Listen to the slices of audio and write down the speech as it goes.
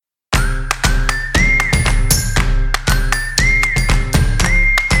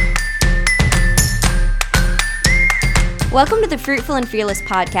Welcome to the Fruitful and Fearless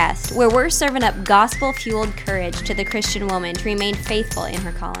podcast, where we're serving up gospel-fueled courage to the Christian woman to remain faithful in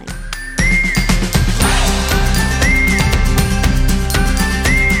her calling.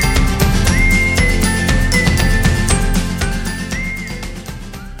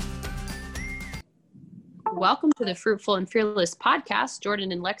 Welcome to the Fruitful and Fearless podcast.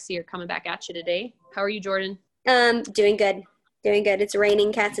 Jordan and Lexi are coming back at you today. How are you, Jordan? Doing good. Doing good. It's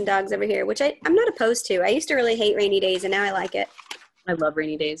raining cats and dogs over here, which I'm not opposed to. I used to really hate rainy days, and now I like it. I love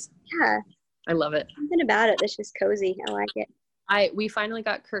rainy days. Yeah. I love it. Something about it that's just cozy. I like it. We finally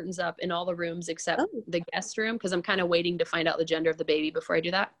got curtains up in all the rooms except the guest room because I'm kind of waiting to find out the gender of the baby before I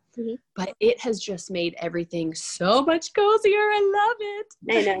do that. Mm-hmm. But it has just made everything so much cozier. I love it.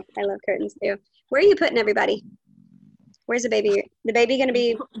 I know. I love curtains too. Where are you putting everybody? Where's the baby? The baby going to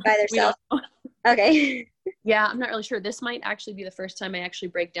be by themselves? Okay. Yeah, I'm not really sure. This might actually be the first time I actually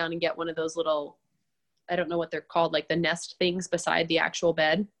break down and get one of those little, I don't know what they're called, like the nest things beside the actual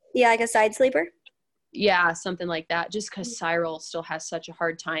bed. Yeah, like a side sleeper? Yeah, something like that. Just because Cyril still has such a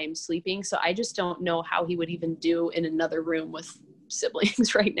hard time sleeping. So I just don't know how he would even do in another room with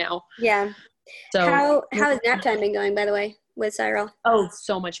siblings right now. Yeah. So how has nap time been going, by the way, with Cyril? Oh,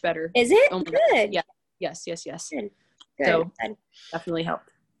 so much better. Is it? Oh, good. Yeah. Yes. Good. So definitely helped.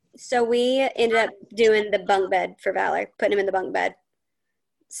 So we ended up doing the bunk bed for Valor, putting him in the bunk bed.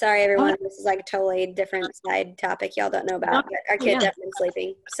 Sorry, everyone. This is like a totally different side topic y'all don't know about. But our kids have been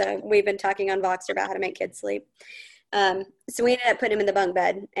sleeping. So we've been talking on Voxer about how to make kids sleep. So we ended up putting him in the bunk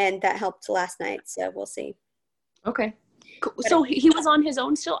bed, and that helped last night. So we'll see. Okay. Cool. So he was on his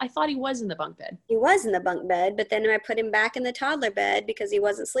own still? I thought he was in the bunk bed. He was in the bunk bed, but then I put him back in the toddler bed because he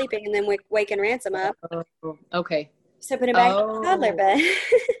wasn't sleeping, and then waking Ransom up. Okay. So I put him back in the toddler bed.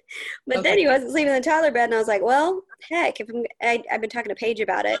 But then he wasn't sleeping in the toddler bed, and I was like, well, heck, I've been talking to Paige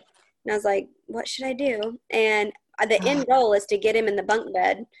about it, and I was like, what should I do? And the end goal is to get him in the bunk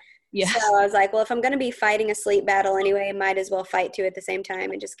bed. Yes. So I was like, well, if I'm going to be fighting a sleep battle anyway, I might as well fight two at the same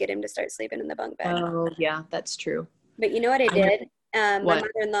time and just get him to start sleeping in the bunk bed. Oh, yeah, that's true. But you know what I did? My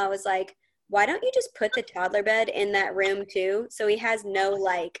mother-in-law was like, why don't you just put the toddler bed in that room too? So he has no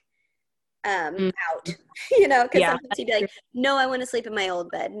out, because sometimes he'd be like, no, I want to sleep in my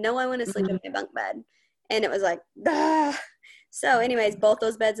old bed. No, I want to sleep in my bunk bed. And it was like, ah. So anyways, both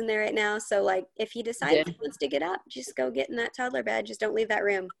those beds in there right now. So like, if he decides he wants to get up, just go get in that toddler bed. Just don't leave that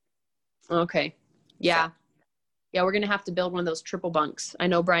room. Okay. Yeah. So. Yeah. We're going to have to build one of those triple bunks. I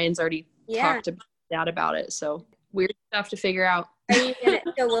know Brian's already talked to Dad about it. So weird stuff to figure out. So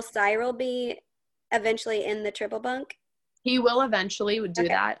will Cyril be eventually in the triple bunk? He will eventually do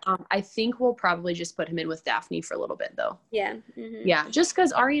that. I think we'll probably just put him in with Daphne for a little bit though. Yeah. Mm-hmm. Yeah. Just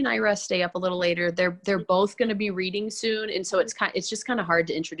because Ari and Ira stay up a little later. They're both going to be reading soon. And so it's just kind of hard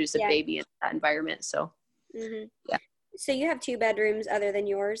to introduce a baby in that environment. So yeah. So you have 2 bedrooms other than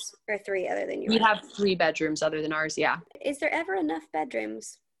yours, or 3 other than yours? We have 3 bedrooms other than ours. Yeah. Is there ever enough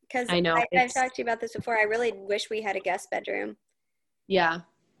bedrooms? Because I know I've talked to you about this before. I really wish we had a guest bedroom. Yeah.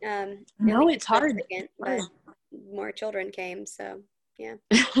 No, it's hard. But more children came, so yeah.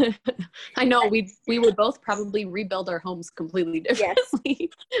 I know we would both probably rebuild our homes completely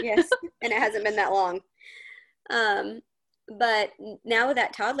differently. Yes. And it hasn't been that long. But now with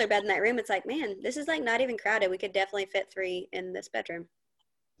that toddler bed in that room, it's like, man, this is like not even crowded. We could definitely fit 3 in this bedroom.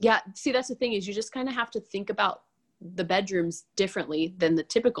 Yeah. See, that's the thing is you just kind of have to think about the bedrooms differently than the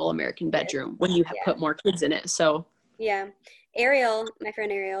typical American bedroom when you have put more kids in it. So yeah. Ariel, my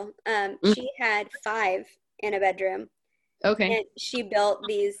friend Ariel, she had 5 in a bedroom. Okay. And she built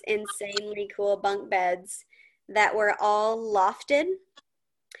these insanely cool bunk beds that were all lofted.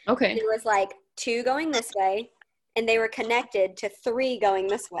 Okay. And it was like 2 going this way, and they were connected to 3 going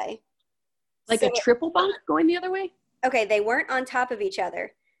this way. Like a triple bunk going the other way? Okay, they weren't on top of each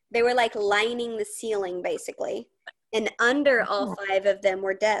other. They were like lining the ceiling, basically. And under all 5 of them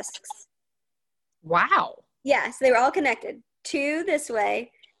were desks. Wow. Yeah, so they were all connected. 2 this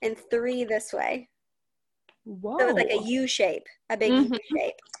way and 3 this way. Whoa. So it was like a U shape, a big U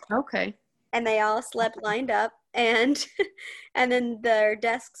shape. Okay. And they all slept lined up, and then their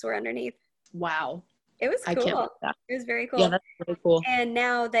desks were underneath. Wow. It was cool. I can't believe that. It was very cool. Yeah, that's really cool. And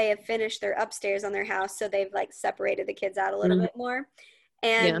now they have finished their upstairs on their house, so they've like separated the kids out a little bit more.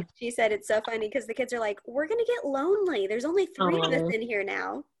 And she said it's so funny because the kids are like, we're going to get lonely. There's only 3 of us in here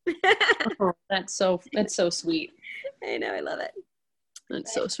now. That's so sweet. I know. I love it.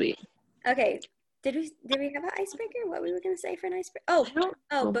 That's so sweet. Okay. Did we have an icebreaker? What we were going to say for an icebreaker?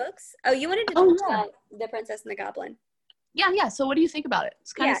 Oh, books? Oh, you wanted to talk about The Princess and the Goblin. Yeah. So what do you think about it?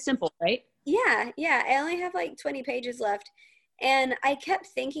 It's kind of simple, right? Yeah. I only have like 20 pages left. And I kept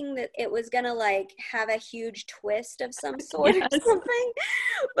thinking that it was gonna like have a huge twist of some sort or something,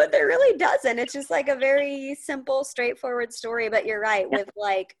 but there really doesn't. It's just like a very simple, straightforward story. But you're right, with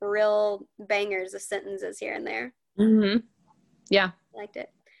like real bangers of sentences here and there. Mm-hmm. Yeah, I liked it.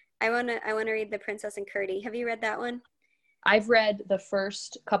 I wanna read The Princess and Curdie. Have you read that one? I've read the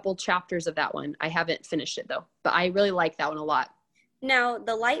first couple chapters of that one. I haven't finished it though, but I really like that one a lot. Now,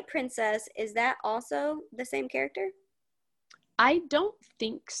 The Light Princess, is that also the same character? I don't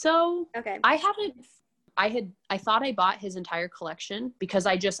think so. Okay. I thought I bought his entire collection because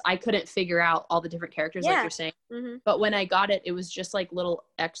I couldn't figure out all the different characters like you're saying. Mm-hmm. But when I got it, it was just like little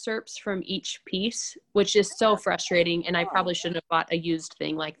excerpts from each piece, which is so frustrating. And I probably shouldn't have bought a used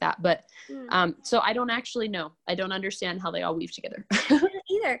thing like that. But so I don't actually know. I don't understand how they all weave together.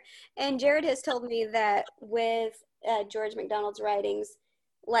 Either. And Jared has told me that with George MacDonald's writings,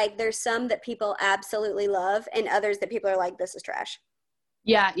 like there's some that people absolutely love and others that people are like, this is trash.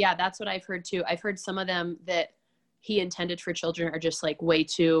 Yeah, that's what I've heard too. I've heard some of them that he intended for children are just like way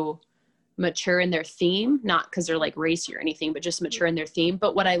too mature in their theme, not because they're like racy or anything, but just mature in their theme.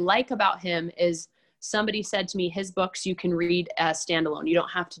 But what I like about him is somebody said to me, his books you can read as standalone. You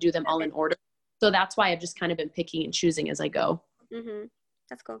don't have to do them all in order. So that's why I've just kind of been picking and choosing as I go. Mm-hmm.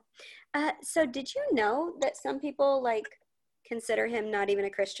 That's cool. So did you know that some people like consider him not even a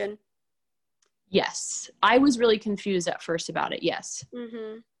Christian? Yes. I was really confused at first about it. Yes.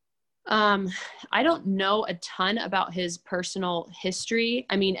 Mm-hmm. I don't know a ton about his personal history.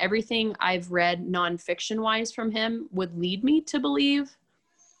 I mean, everything I've read nonfiction wise from him would lead me to believe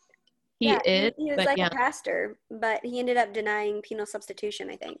he is. He was like a pastor, but he ended up denying penal substitution,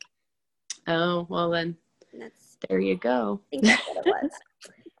 I think. Oh, well then, there you go. I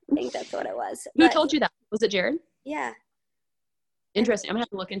think that's what it was. Who told you that? Was it Jared? Yeah. Interesting. I'm gonna have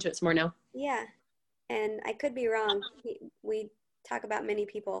to look into it some more now. Yeah. And I could be wrong. We talk about many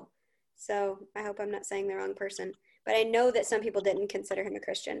people, so I hope I'm not saying the wrong person. But I know that some people didn't consider him a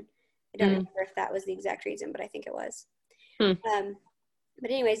Christian. I don't remember if that was the exact reason, but I think it was. But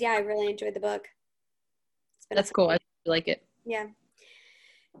anyways, yeah, I really enjoyed the book. That's cool. I like it. Yeah.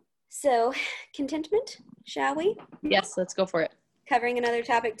 So, contentment, shall we? Yes, let's go for it. Covering another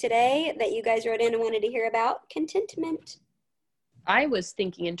topic today that you guys wrote in and wanted to hear about, contentment. I was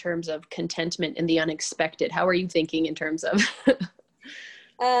thinking in terms of contentment in the unexpected. How are you thinking in terms of?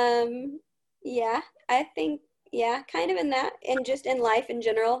 Yeah, I think, kind of in that, and just in life in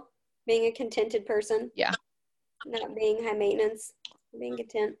general, being a contented person. Yeah. Not being high maintenance, being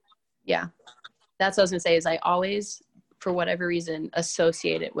content. Yeah. That's what I was going to say is I always, for whatever reason,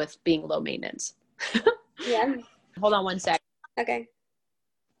 associate it with being low maintenance. Yeah. Hold on one sec. Okay.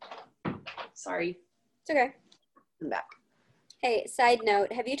 Sorry. It's okay. I'm back. Hey, side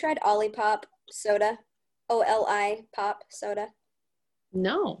note, have you tried Olipop soda? OLI pop soda?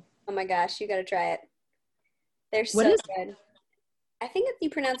 No. Oh my gosh, you gotta try it. They're so good. I think if you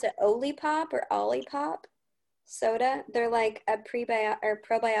pronounce it Olipop or Olipop soda, they're like a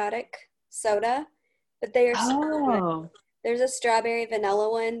probiotic soda, but they are so good. There's a strawberry vanilla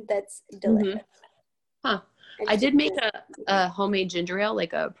one that's delicious. Mm-hmm. Huh. I did make a homemade ginger ale,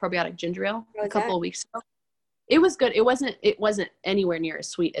 like a probiotic ginger ale a couple of weeks ago. It was good. It wasn't anywhere near as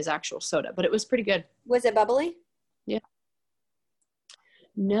sweet as actual soda, but it was pretty good. Was it bubbly? Yeah.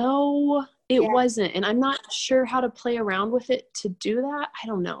 No, it wasn't. And I'm not sure how to play around with it to do that. I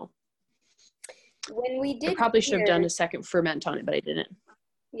don't know. When we did I probably should have done a second ferment on it, but I didn't.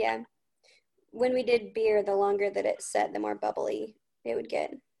 Yeah. When we did beer, the longer that it set, the more bubbly it would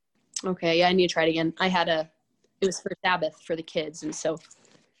get. Okay. Yeah, I need to try it again. It was for Sabbath for the kids, and so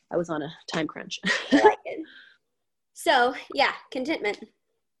I was on a time crunch. I like it. So, yeah, contentment.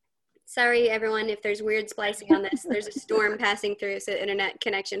 Sorry, everyone, if there's weird splicing on this. There's a storm passing through, so the internet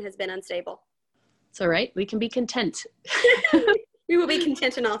connection has been unstable. It's all right. We can be content. We will be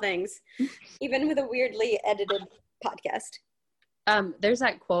content in all things, even with a weirdly edited podcast. There's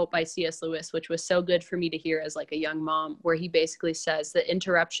that quote by C.S. Lewis, which was so good for me to hear as like a young mom, where he basically says that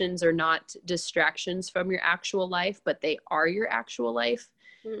interruptions are not distractions from your actual life, but they are your actual life.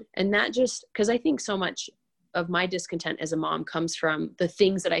 Mm. And that just, because I think so much of my discontent as a mom comes from the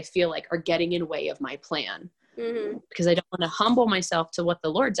things that I feel like are getting in way of my plan, because I don't want to humble myself to what the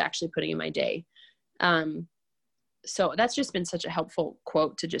Lord's actually putting in my day. So that's just been such a helpful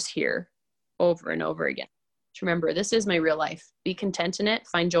quote to just hear over and over again. To remember, this is my real life. Be content in it.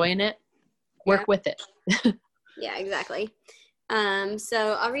 Find joy in it. Work with it. Yeah, exactly.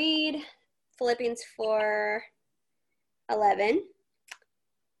 So I'll read Philippians 4:11,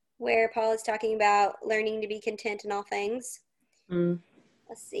 where Paul is talking about learning to be content in all things. Let's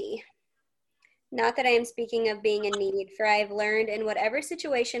see. Not that I am speaking of being in need, for I have learned in whatever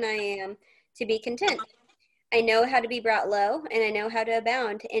situation I am to be content. I know how to be brought low, and I know how to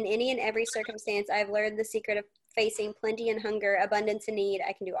abound. In any and every circumstance, I have learned the secret of facing plenty and hunger, abundance and need.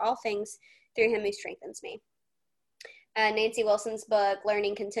 I can do all things through him who strengthens me. Nancy Wilson's book,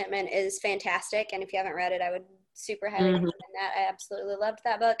 Learning Contentment, is fantastic. And if you haven't read it, I would super highly recommend that. I absolutely loved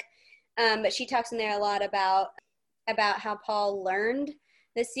that book. But she talks in there a lot about how Paul learned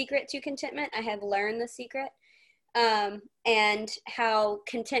the secret to contentment. I have learned the secret. And how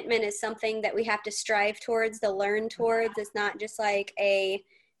contentment is something that we have to strive towards, to learn towards. It's not just like a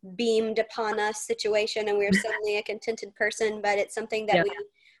beamed upon us situation and we're suddenly a contented person, but it's something that we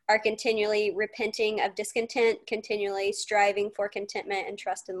are continually repenting of discontent, continually striving for contentment and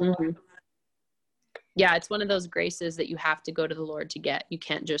trust in the Lord. Yeah, it's one of those graces that you have to go to the Lord to get. You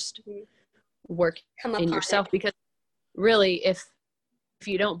can't just work in yourself, because really, if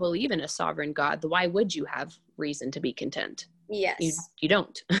you don't believe in a sovereign God, then why would you have reason to be content? Yes. You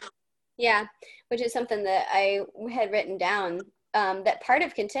don't. Yeah, which is something that I had written down, that part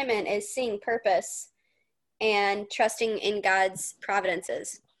of contentment is seeing purpose and trusting in God's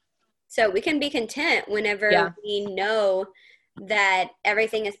providences. So we can be content whenever we know that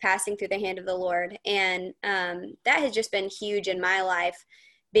everything is passing through the hand of the Lord. And that has just been huge in my life,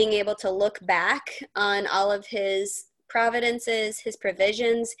 being able to look back on all of his providences, his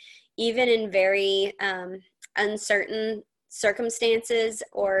provisions, even in very uncertain circumstances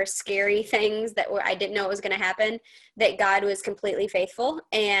or scary things that I didn't know was going to happen, that God was completely faithful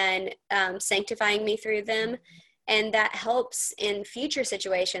and sanctifying me through them. And that helps in future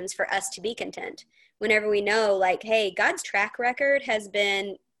situations for us to be content. Whenever we know, like, hey, God's track record has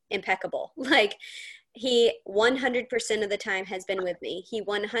been impeccable. Like, he 100% of the time has been with me. He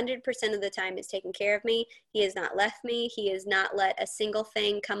 100% of the time has taken care of me. He has not left me. He has not let a single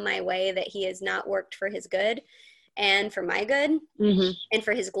thing come my way that he has not worked for his good and for my good and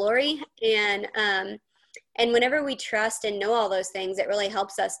for his glory. And whenever we trust and know all those things, it really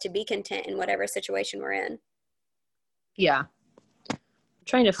helps us to be content in whatever situation we're in. Yeah. I'm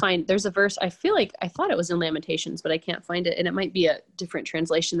trying to find, there's a verse, I feel like I thought it was in Lamentations, but I can't find it. And it might be a different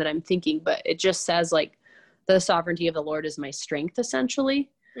translation that I'm thinking, but it just says like, the sovereignty of the Lord is my strength,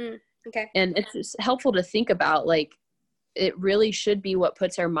 essentially. Okay. And it's helpful to think about, like, it really should be what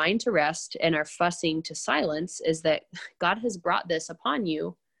puts our mind to rest and our fussing to silence, is that God has brought this upon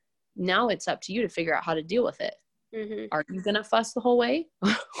you. Now it's up to you to figure out how to deal with it. Are you going to fuss the whole way?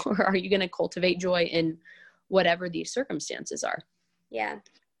 Or are you going to cultivate joy in whatever these circumstances are? Yeah.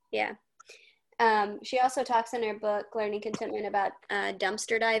 Yeah. She also talks in her book, Learning Contentment, about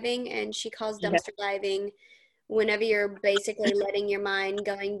dumpster diving, and she calls dumpster diving whenever you're basically letting your mind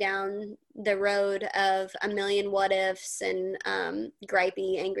going down the road of a million what ifs and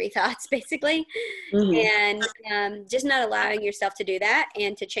gripey, angry thoughts, basically, and just not allowing yourself to do that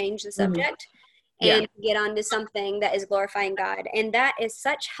and to change the subject and get onto something that is glorifying God. And that is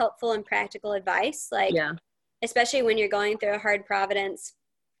such helpful and practical advice, like, especially when you're going through a hard providence,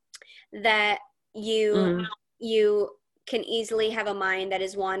 that you can easily have a mind that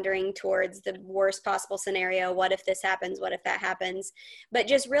is wandering towards the worst possible scenario. What if this happens? What if that happens? But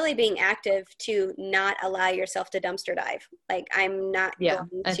just really being active to not allow yourself to dumpster dive. Like, I'm not going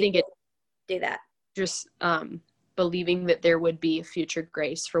to do that. Just believing that there would be future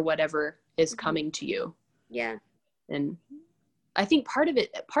grace for whatever is coming to you. Yeah. And I think part of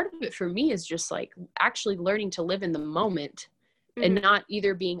it for me is just like actually learning to live in the moment. And not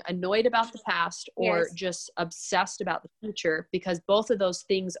either being annoyed about the past or just obsessed about the future, because both of those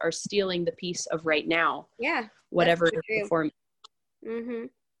things are stealing the peace of right now. Yeah. Whatever is before me.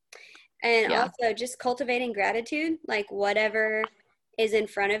 And also just cultivating gratitude, like whatever is in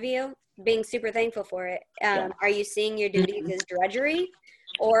front of you, being super thankful for it. Are you seeing your duties as drudgery,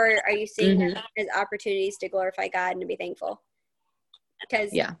 or are you seeing them as opportunities to glorify God and to be thankful?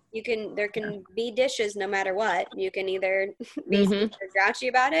 Because there can be dishes no matter what. You can either be super grouchy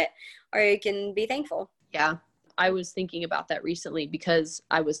about it, or you can be thankful. Yeah. I was thinking about that recently, because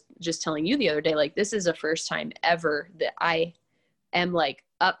I was just telling you the other day, like, this is the first time ever that I am like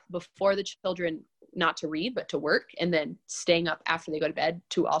up before the children, not to read, but to work, and then staying up after they go to bed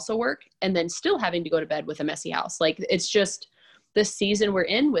to also work, and then still having to go to bed with a messy house. Like, it's just the season we're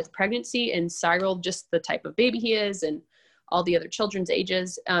in with pregnancy and Cyril, just the type of baby he is, and all the other children's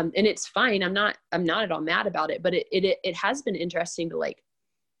ages. And it's fine. I'm not at all mad about it, but it has been interesting to, like,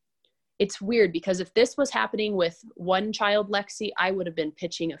 it's weird, because if this was happening with one child, Lexi, I would have been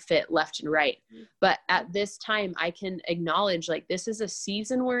pitching a fit left and right. But at this time, I can acknowledge, like, this is a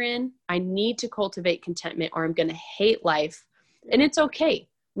season we're in. I need to cultivate contentment, or I'm going to hate life. And it's okay.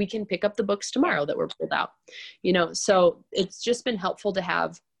 we can pick up the books tomorrow that were pulled out, you know? So it's just been helpful to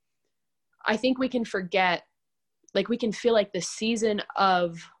have, I think we can forget, like we can feel like the season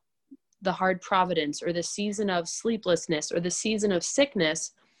of the hard providence or the season of sleeplessness or the season of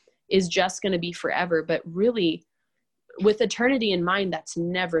sickness is just going to be forever. But really, with eternity in mind, that's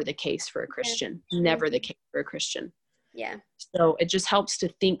never the case for a Christian, never the case for a Christian. Yeah. So it just helps to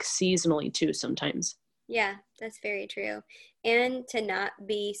think seasonally too sometimes. Yeah, that's very true. And to not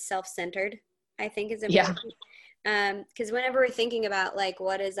be self-centered, I think is important. Because whenever we're thinking about like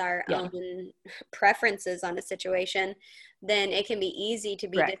what is our own preferences on a situation, then it can be easy to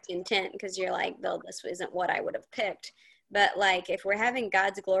be discontent because you're like, well, this isn't what I would have picked. But like if we're having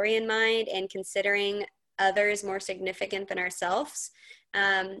God's glory in mind and considering others more significant than ourselves,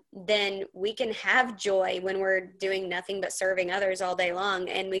 then we can have joy when we're doing nothing but serving others all day long,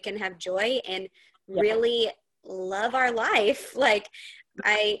 and we can have joy and really love our life. Like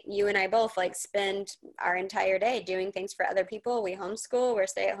you and I both like spend our entire day doing things for other people. We homeschool, we're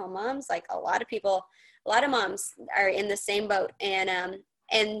stay-at-home moms. Like a lot of moms are in the same boat. And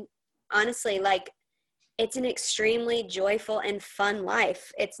honestly, like it's an extremely joyful and fun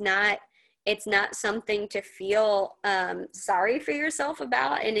life. It's not something to feel sorry for yourself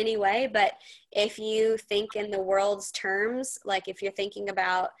about in any way. But if you think in the world's terms, like if you're thinking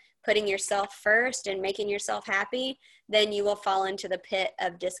about putting yourself first and making yourself happy, then you will fall into the pit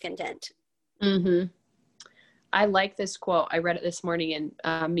of discontent. Mm-hmm. I like this quote. I read it this morning in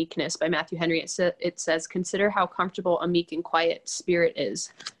Meekness by Matthew Henry. It says, consider how comfortable a meek and quiet spirit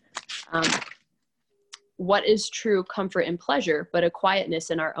is. What is true comfort and pleasure, but a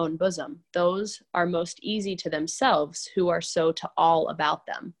quietness in our own bosom? Those are most easy to themselves who are so to all about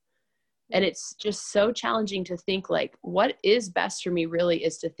them. And it's just so challenging to think like, what is best for me really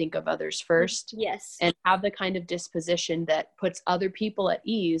is to think of others first. Yes. And have the kind of disposition that puts other people at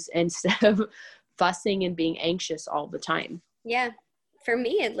ease instead of fussing and being anxious all the time. Yeah. For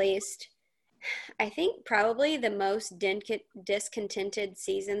me, at least, I think probably the most discontented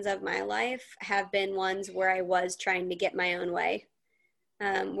seasons of my life have been ones where I was trying to get my own way,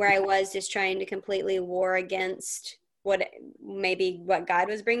 where I was just trying to completely war against what God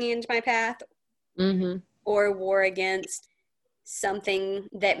was bringing into my path, or war against something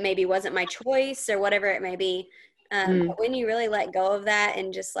that maybe wasn't my choice or whatever it may be. But when you really let go of that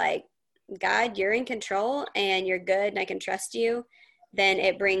and just like, God, you're in control and you're good and I can trust you, then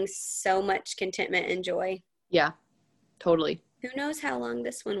it brings so much contentment and joy. Yeah, totally. Who knows how long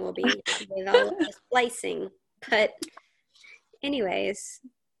this one will be with all of this splicing. But anyways,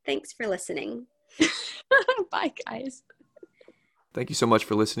 thanks for listening. Bye, guys. Thank you so much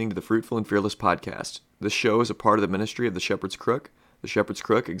for listening to the Fruitful and Fearless podcast. This show is a part of the ministry of the Shepherd's Crook. The Shepherd's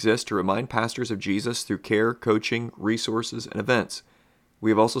Crook exists to remind pastors of Jesus through care, coaching, resources, and events.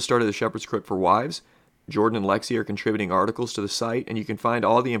 We have also started the Shepherd's Crook for wives. Jordan and Lexi are contributing articles to the site, and you can find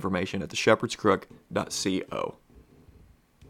all the information at theshepherdscrook.co.